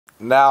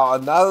Now,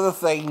 another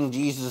thing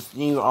Jesus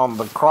knew on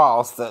the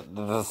cross that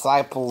the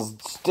disciples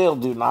still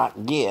do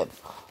not get,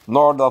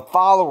 nor the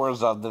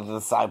followers of the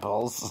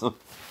disciples,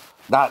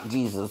 not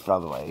Jesus, by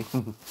the way,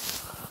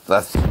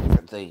 that's two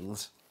different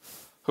things,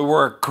 who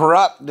were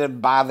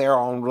corrupted by their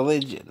own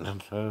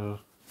religion,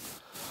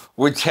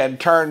 which had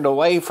turned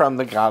away from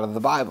the God of the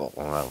Bible,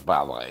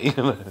 by the way,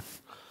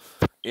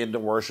 into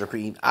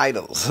worshiping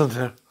idols,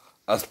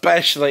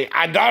 especially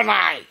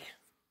Adonai.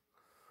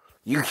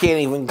 You can't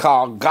even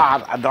call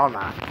God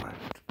Adonai,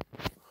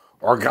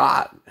 or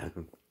God.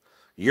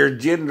 You're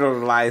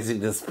generalizing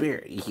the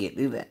spirit. You can't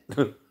do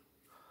that.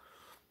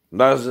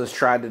 Moses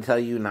tried to tell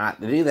you not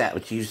to do that,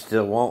 but you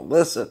still won't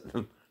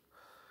listen.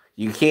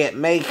 You can't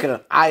make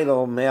an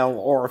idol male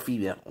or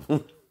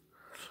female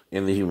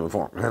in the human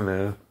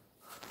form.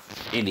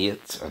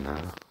 Idiots.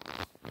 The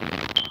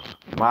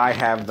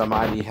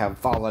mighty have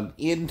fallen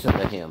into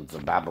the hands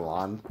of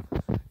Babylon,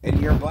 and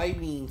you're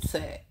blaming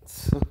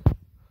sex,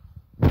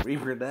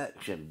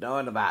 reproduction,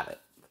 knowing about it,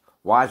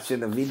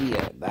 watching a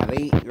video. That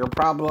ain't your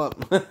problem.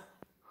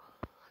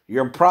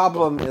 Your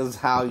problem is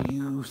how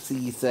you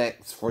see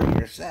sex for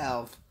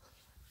yourself,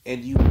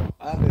 and you want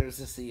others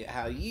to see it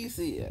how you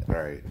see it,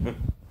 right?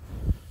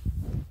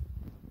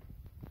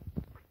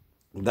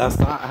 That's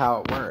not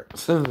how it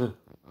works.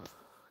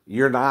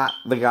 You're not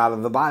the God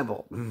of the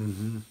Bible.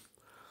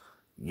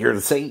 You're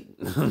the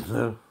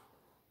Satan.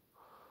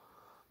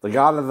 The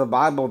God of the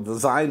Bible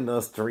designed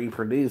us to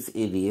reproduce,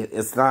 idiot.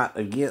 It's not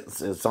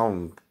against its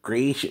own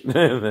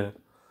creation.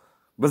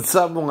 But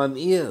someone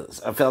is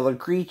a fellow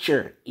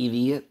creature,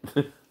 idiot.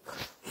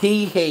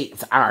 He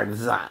hates our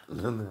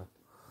design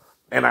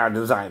and our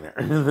designer.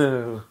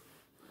 You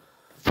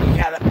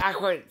got it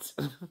backwards.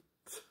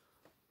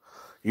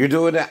 You're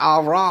doing it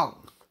all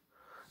wrong.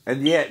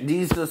 And yet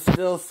Jesus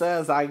still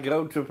says, I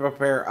go to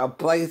prepare a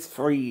place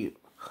for you,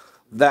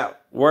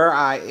 that where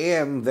I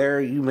am, there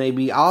you may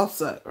be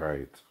also.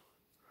 Right.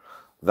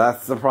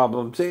 That's the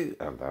problem too.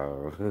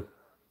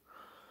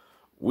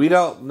 We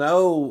don't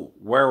know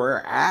where we're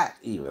at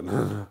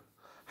even.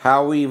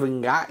 How we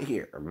even got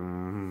here.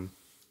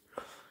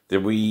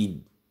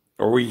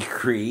 Are we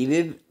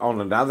created on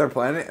another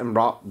planet and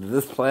brought to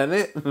this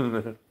planet?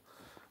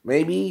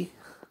 Maybe?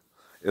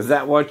 Is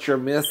that what you're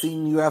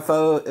missing,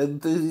 UFO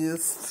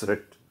enthusiasts?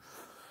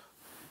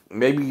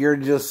 Maybe you're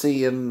just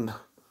seeing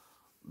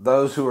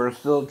those who are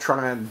still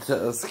trying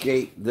to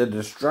escape the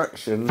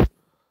destruction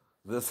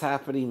that's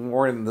happening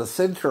more in the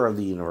center of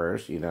the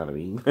universe, you know what I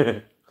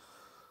mean?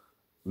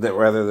 That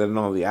rather than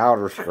on the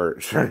outer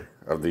skirts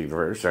of the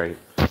universe, right?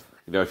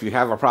 You know, if you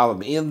have a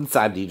problem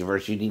inside the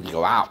universe, you need to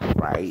go out,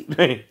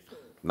 right?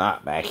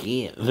 Not back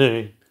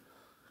in.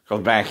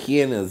 Because back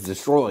in is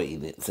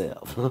destroying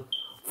itself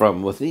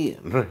from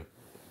within.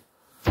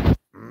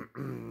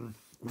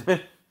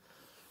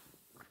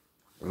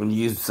 When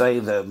you say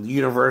the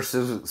universe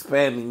is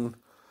expanding,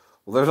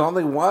 well, there's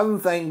only one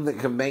thing that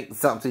can make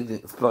something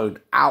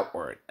explode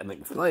outward, an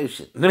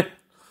explosion.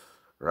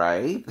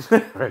 Right?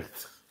 Right.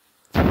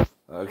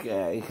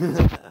 Okay.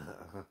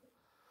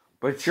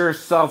 But your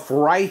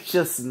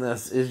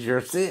self-righteousness is your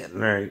sin,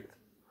 right?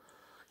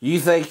 You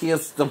think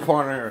it's the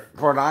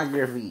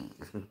pornography.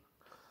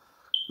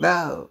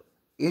 No.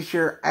 It's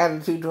your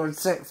attitude towards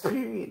sex,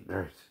 period.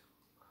 Right?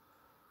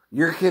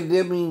 You're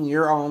condemning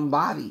your own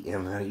body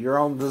and your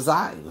own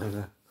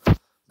design.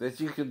 That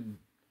you could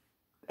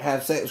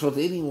have sex with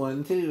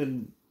anyone, too,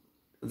 and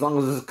as long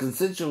as it's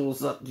consensual,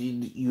 it's up to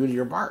you and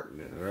your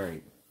partner,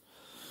 right?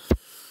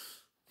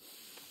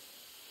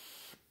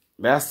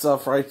 That's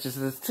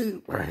self-righteousness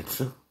too,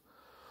 right?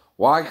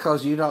 Why?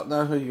 Because you don't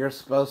know who you're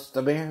supposed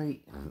to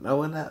marry. No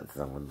one knows.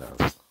 No one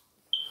knows.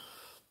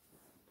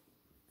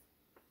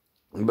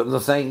 But the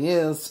thing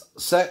is,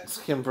 sex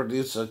can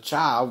produce a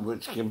child,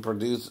 which can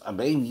produce a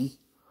baby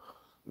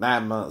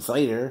 9 months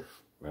later.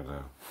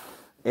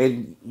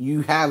 And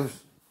you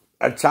have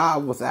a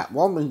child with that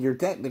woman, you're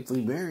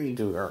technically married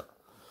to her.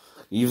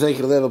 You think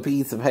a little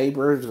piece of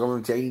paper is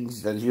going to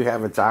change that you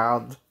have a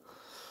child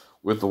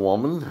with the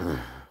woman?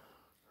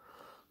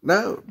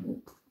 No,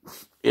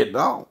 it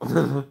don't.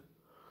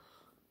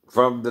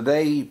 From the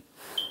day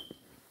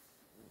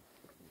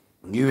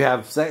you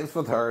have sex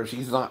with her,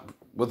 she's not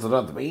with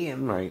another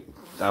man, right?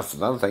 That's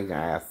another thing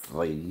I ask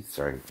ladies,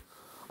 right?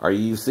 Are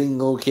you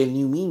single? Can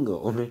you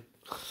mingle?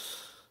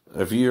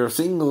 If you're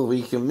single,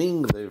 we can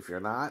mingle. If you're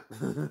not,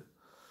 you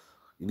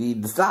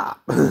need to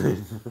stop.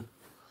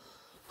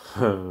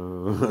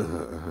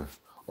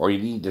 Or you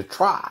need to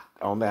trot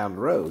on down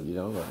the road, you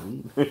know what I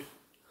mean?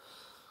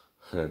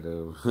 I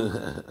know.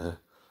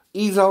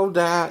 Ease on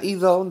down the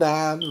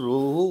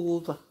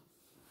road.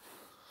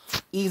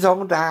 Ease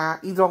on down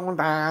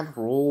the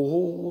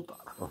road.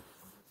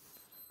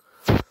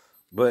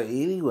 But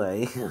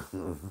anyway,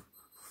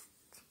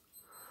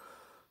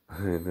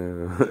 I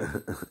know.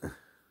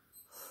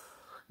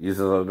 Use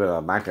a little bit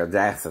of Michael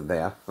Jackson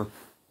there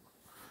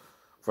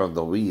from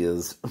the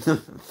Wiz.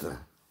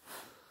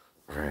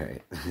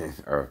 Right.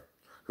 Or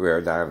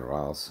whoever Diana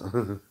Ross.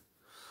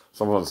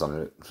 Someone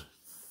sung it.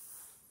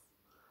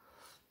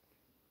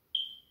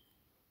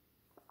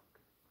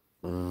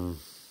 Mm,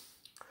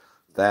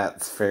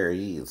 that's fair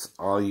use.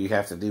 All you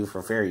have to do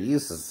for fair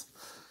use is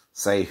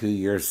say who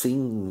you're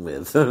singing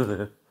with.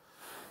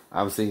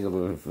 I'm singing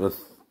with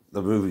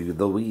the movie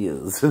The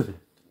Wiz.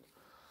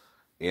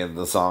 And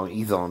the song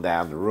Ease On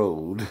Down the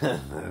Road.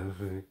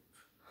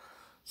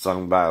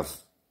 Sung by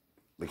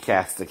the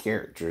cast of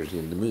characters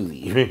in the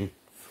movie.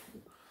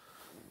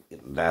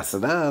 That's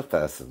enough.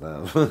 That's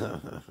enough.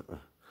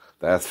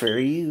 That's fair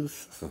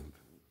use.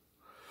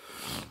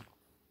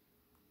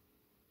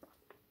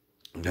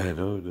 I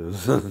know it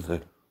is.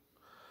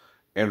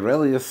 And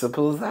really as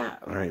simple as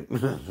that, right?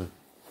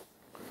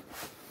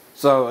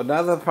 So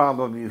another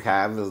problem you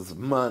have is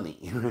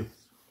money.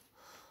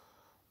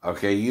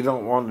 Okay, you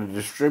don't want to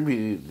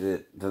distribute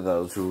it to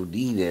those who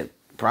need it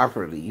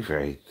properly,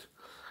 right?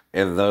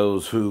 And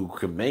those who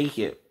can make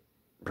it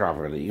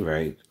properly,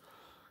 right?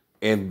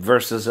 And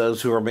versus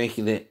those who are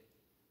making it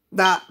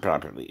not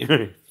properly,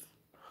 right?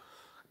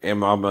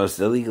 And almost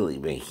illegally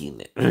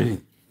making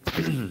it.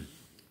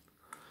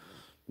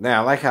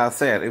 Now, like I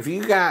said, if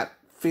you got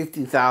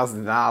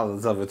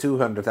 $50,000 of a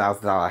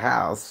 $200,000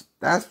 house,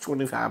 that's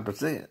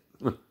 25%.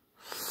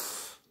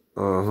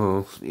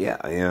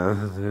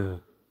 Yeah.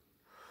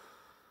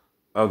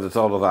 Of the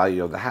total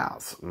value of the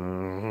house.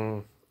 Mm-hmm.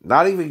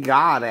 Not even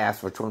God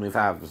asked for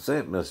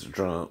 25%, Mr.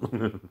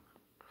 Trump.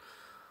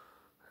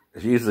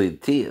 It's usually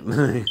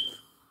 10.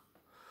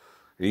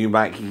 You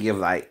might give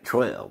like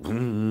 12.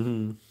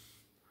 Mm-hmm.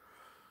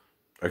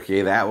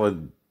 Okay, that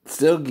would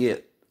still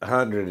get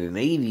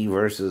 180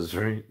 versus,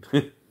 right?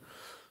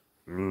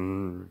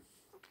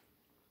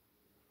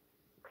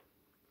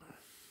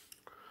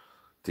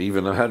 To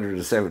even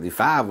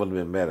 175 would have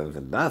been better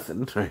than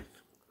nothing, right?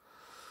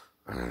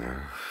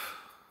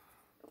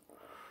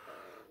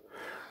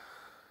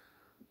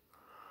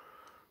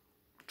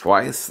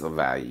 Twice the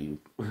value.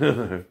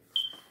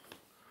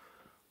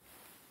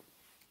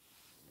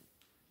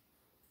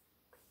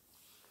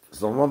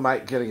 Someone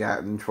might could have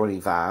gotten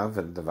 25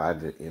 and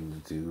divided it into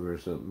 2 or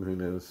something. Who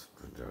knows?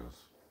 Who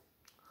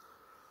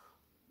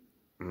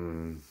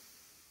knows?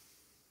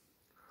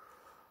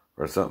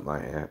 Or something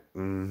like that.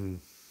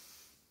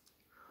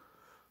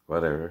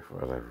 Whatever.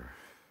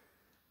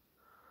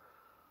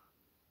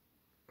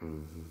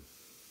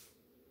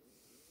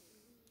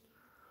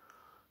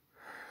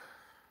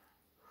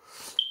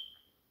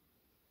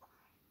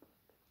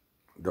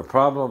 The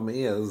problem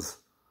is,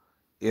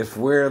 if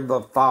we're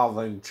the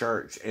fallen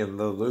church and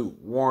the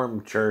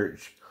lukewarm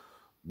church,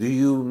 do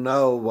you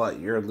know what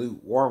you're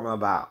lukewarm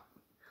about?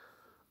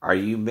 Are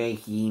you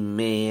making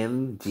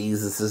man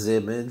Jesus'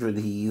 image when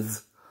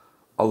he's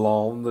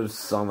alone the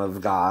Son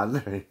of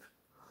God?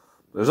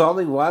 There's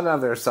only one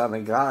other Son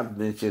of God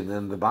mentioned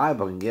in the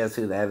Bible, and guess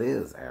who that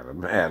is?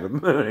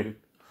 Adam.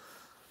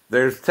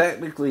 There's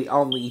technically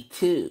only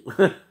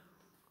 2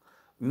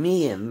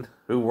 men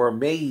who were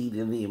made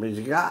in the image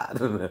of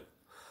God.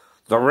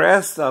 The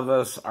rest of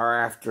us are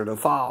after the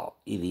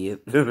fall,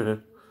 idiot.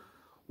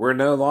 We're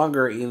no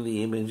longer in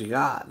the image of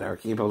God, are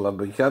capable of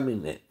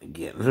becoming it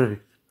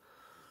again.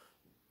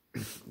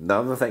 The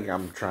other thing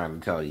I'm trying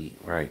to tell you,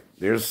 right?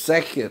 There's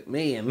second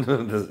man,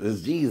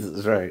 is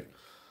Jesus, right?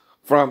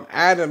 From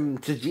Adam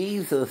to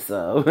Jesus,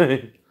 though,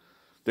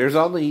 there's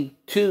only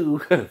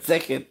 2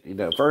 second,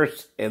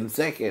 first and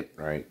second,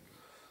 right?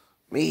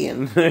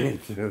 Men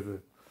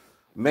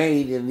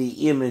made in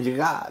the image of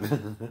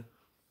God.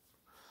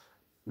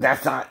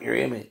 That's not your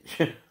image.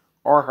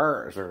 Or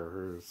hers,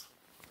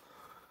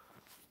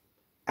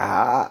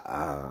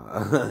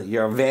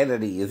 your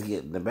vanity is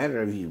getting the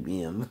better of you,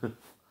 men.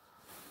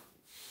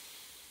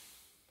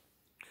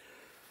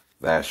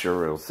 That's your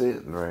real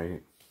sin,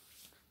 right?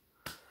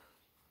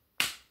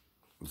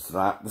 It's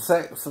not the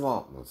sex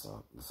alone. It's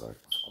not the sex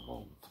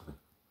alone.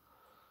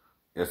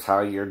 It's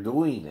how you're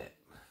doing it.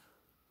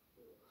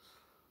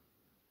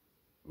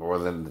 More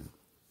than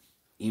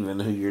even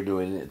who you're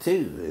doing it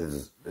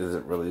to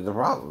isn't really the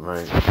problem,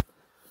 right?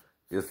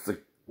 It's the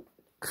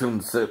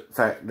consent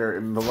factor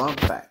and the love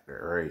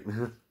factor,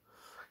 right?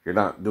 You're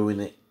not doing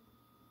it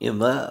in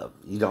love.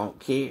 You don't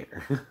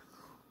care.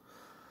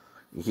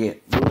 You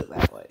can't do it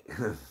that way.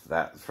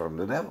 That's from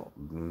the devil.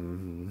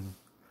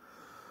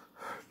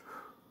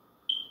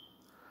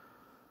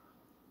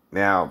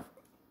 Now,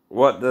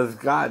 what does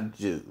God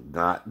do?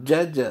 Not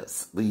judge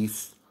us. At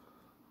least,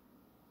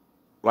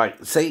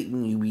 like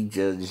Satan, you be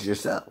judged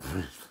yourself.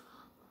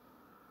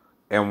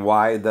 And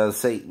why does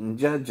Satan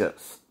judge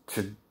us?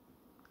 To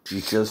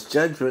teach us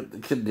judgment, to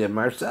condemn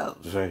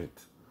ourselves, right?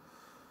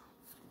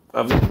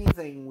 Of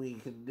anything we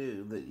can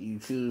do that you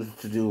choose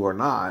to do or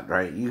not,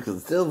 right? You can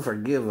still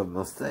forgive a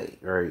mistake,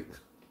 right?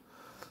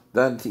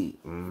 Don't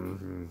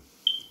you?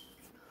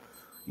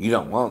 You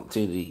don't want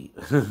to, do you?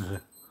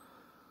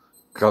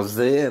 Because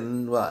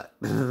then, what?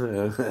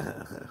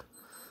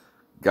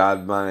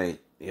 God might,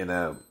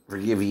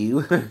 forgive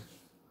you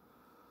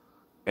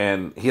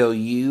and heal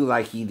you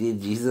like he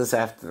did Jesus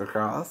after the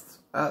cross.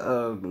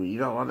 You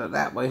don't want it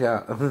that way,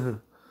 huh?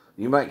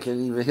 You might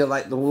can even heal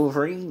like the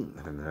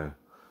Wolverine.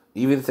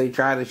 Even if they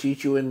try to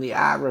shoot you in the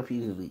eye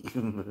repeatedly.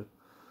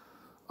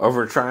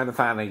 over trying to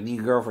find a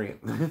new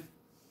girlfriend.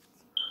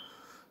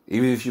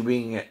 Even if you've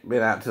been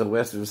out to the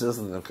Western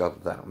System a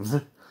couple times.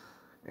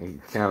 And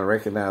you kind of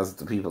recognize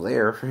the people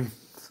there.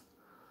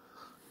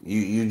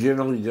 You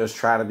generally just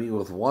try to be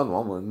with one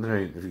woman,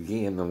 right, if you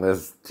can,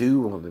 unless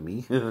two want to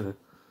be.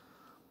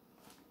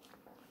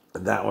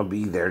 That would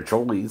be their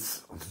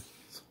choice.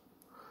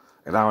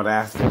 And I would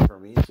ask them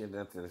permission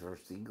if they were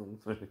single.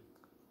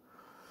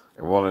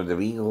 And wanted to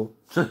mingle.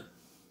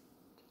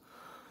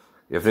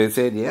 If they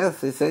said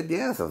yes, they said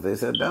yes. If they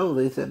said no,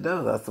 they said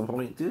no. That's the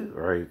point too,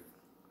 right?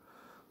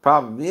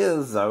 Problem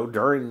is, though,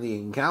 during the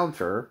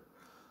encounter,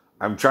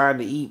 I'm trying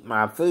to eat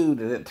my food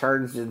and it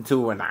turns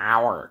into an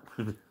hour.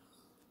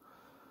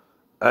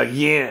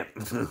 Again.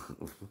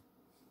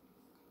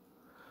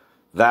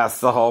 That's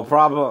the whole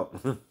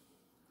problem.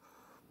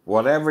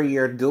 Whatever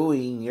you're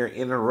doing, you're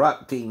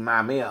interrupting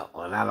my meal,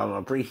 and I don't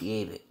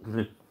appreciate it.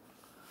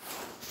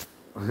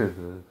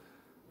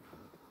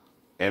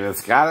 And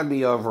it's got to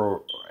be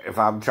over if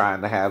I'm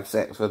trying to have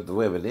sex with the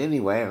women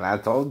anyway, and I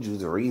told you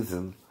the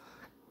reason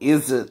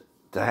isn't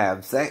to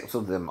have sex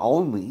with them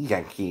only.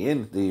 I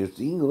can if they're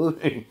single.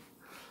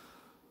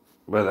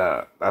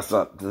 But that's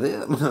up to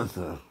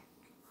them.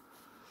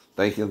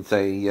 They can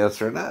say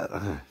yes or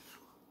no.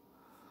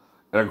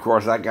 And of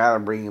course, I gotta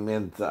bring them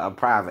into a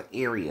private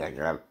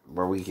area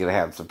where we can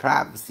have some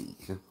privacy.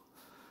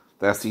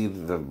 That's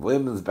either the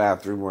women's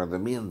bathroom or the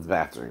men's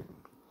bathroom.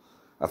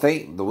 I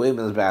think the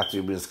women's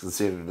bathroom is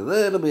considered a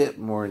little bit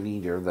more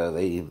neater, though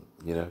they,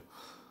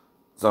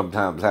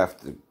 sometimes have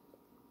to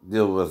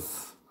deal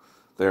with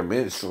their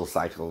menstrual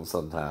cycle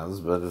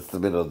sometimes, but it's the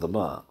middle of the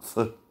month.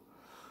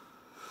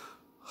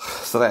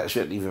 So that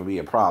shouldn't even be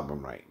a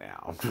problem right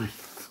now.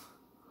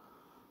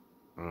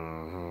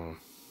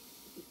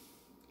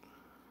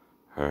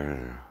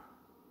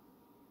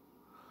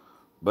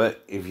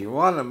 But if you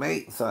want to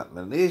make something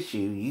an issue,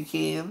 you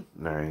can,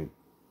 right?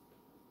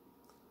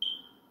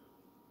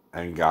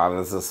 And God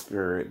is a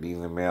spirit,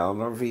 neither male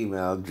nor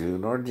female, Jew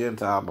nor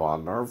Gentile,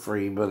 bond nor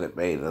free, but it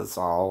made us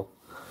all.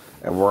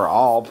 And we're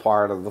all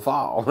part of the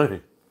fall.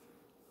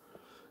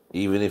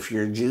 Even if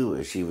you're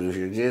Jewish, even if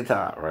you're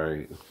Gentile,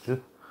 right?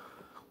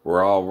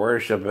 We're all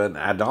worshiping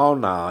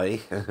Adonai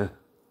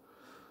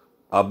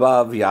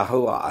above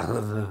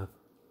Yahuwah.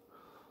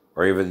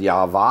 Or even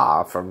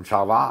Yahweh from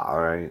Shavah,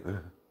 right?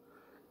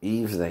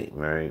 Eve's name,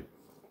 right?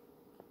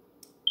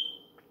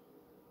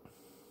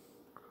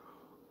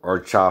 Or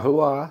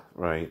Chahuah,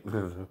 right?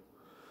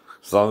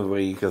 It's the only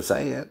way you can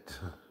say it.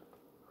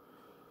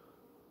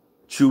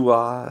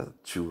 Chua.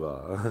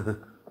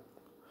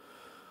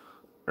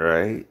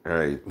 Right.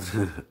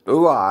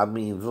 Uah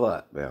means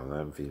what? Now,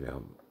 I'm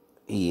female.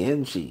 He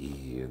and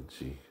she.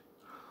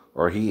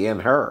 Or he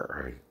and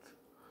her, right?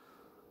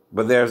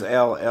 But there's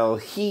El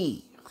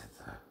he.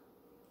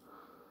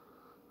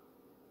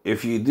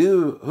 If you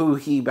do who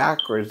he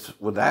backwards,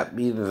 would that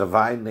be the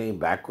divine name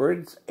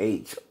backwards?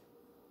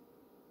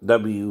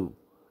 HWHY?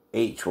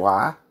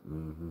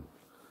 Mm-hmm.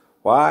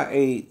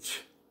 YHVH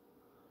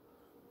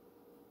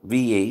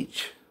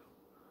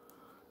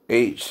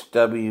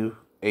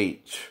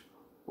HWH.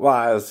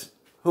 Why is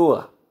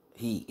who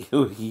he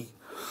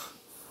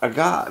a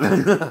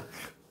God?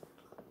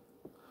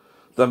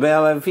 The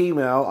male and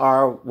female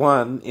are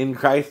one in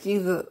Christ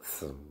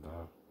Jesus.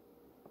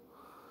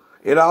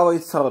 It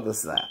always told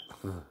us that.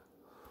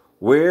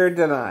 We're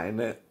denying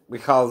it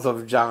because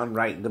of John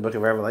writing the book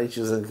of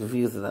Revelations and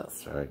confusing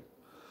us, right?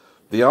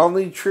 The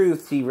only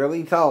truth he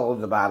really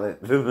told about it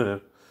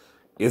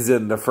is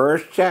in the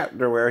first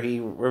chapter where he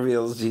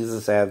reveals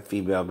Jesus had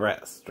female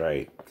breasts,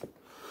 right?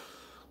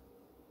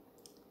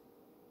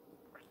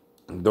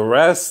 The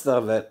rest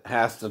of it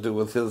has to do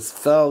with his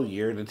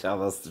failure to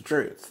tell us the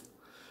truth.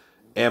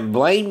 And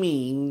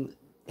blaming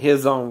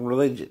his own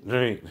religion,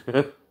 right?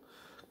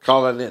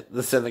 Calling it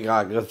the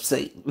synagogue of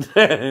Satan.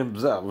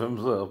 himself.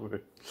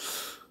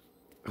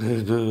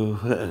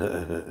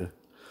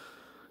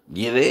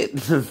 Get it?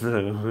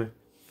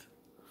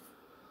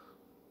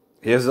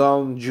 His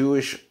own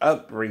Jewish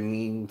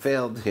upbringing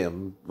failed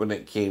him when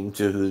it came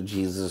to who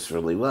Jesus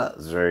really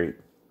was, right?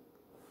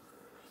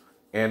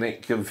 And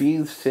it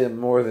confused him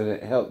more than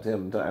it helped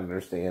him to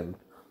understand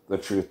the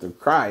truth of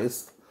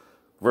Christ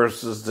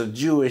versus the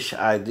Jewish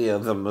idea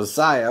of the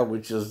Messiah,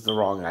 which is the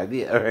wrong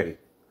idea, right?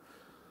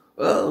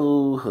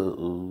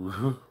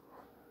 Oh,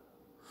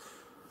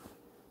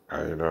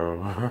 I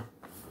know.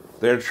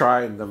 They're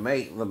trying to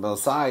make the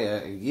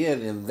Messiah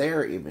again in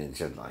their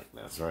image and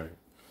likeness, right?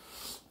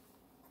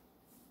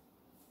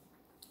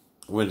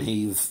 When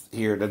he's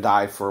here to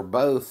die for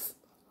both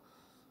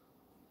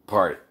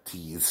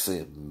parties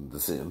the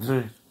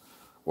sin.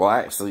 Well,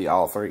 actually,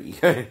 all three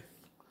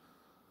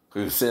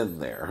who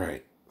sinned there,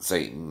 right?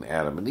 Satan,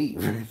 Adam, and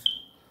Eve, right?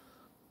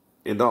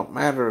 It don't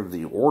matter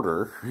the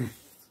order.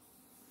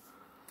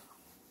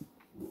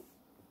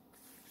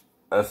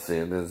 A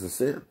sin is a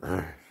sin.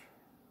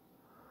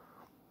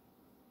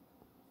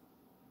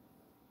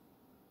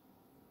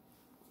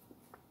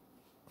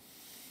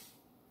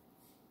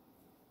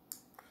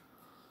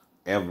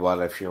 And what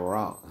if you're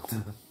wrong?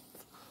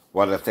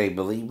 What if they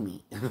believe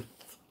me?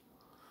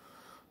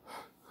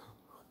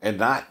 And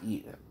not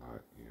you.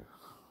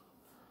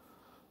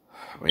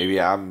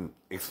 Maybe I'm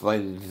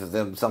explaining to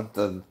them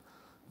something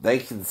they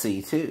can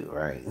see too,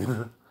 right?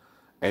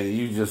 And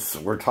you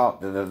just were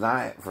taught to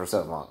deny it for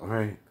so long,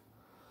 right?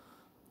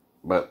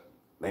 But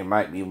they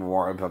might be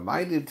more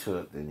open-minded to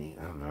it than you.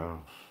 I don't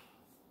know.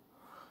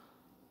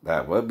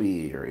 That would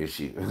be your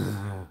issue.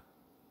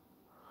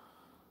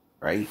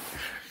 Right?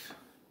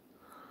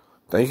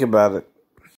 Think about it.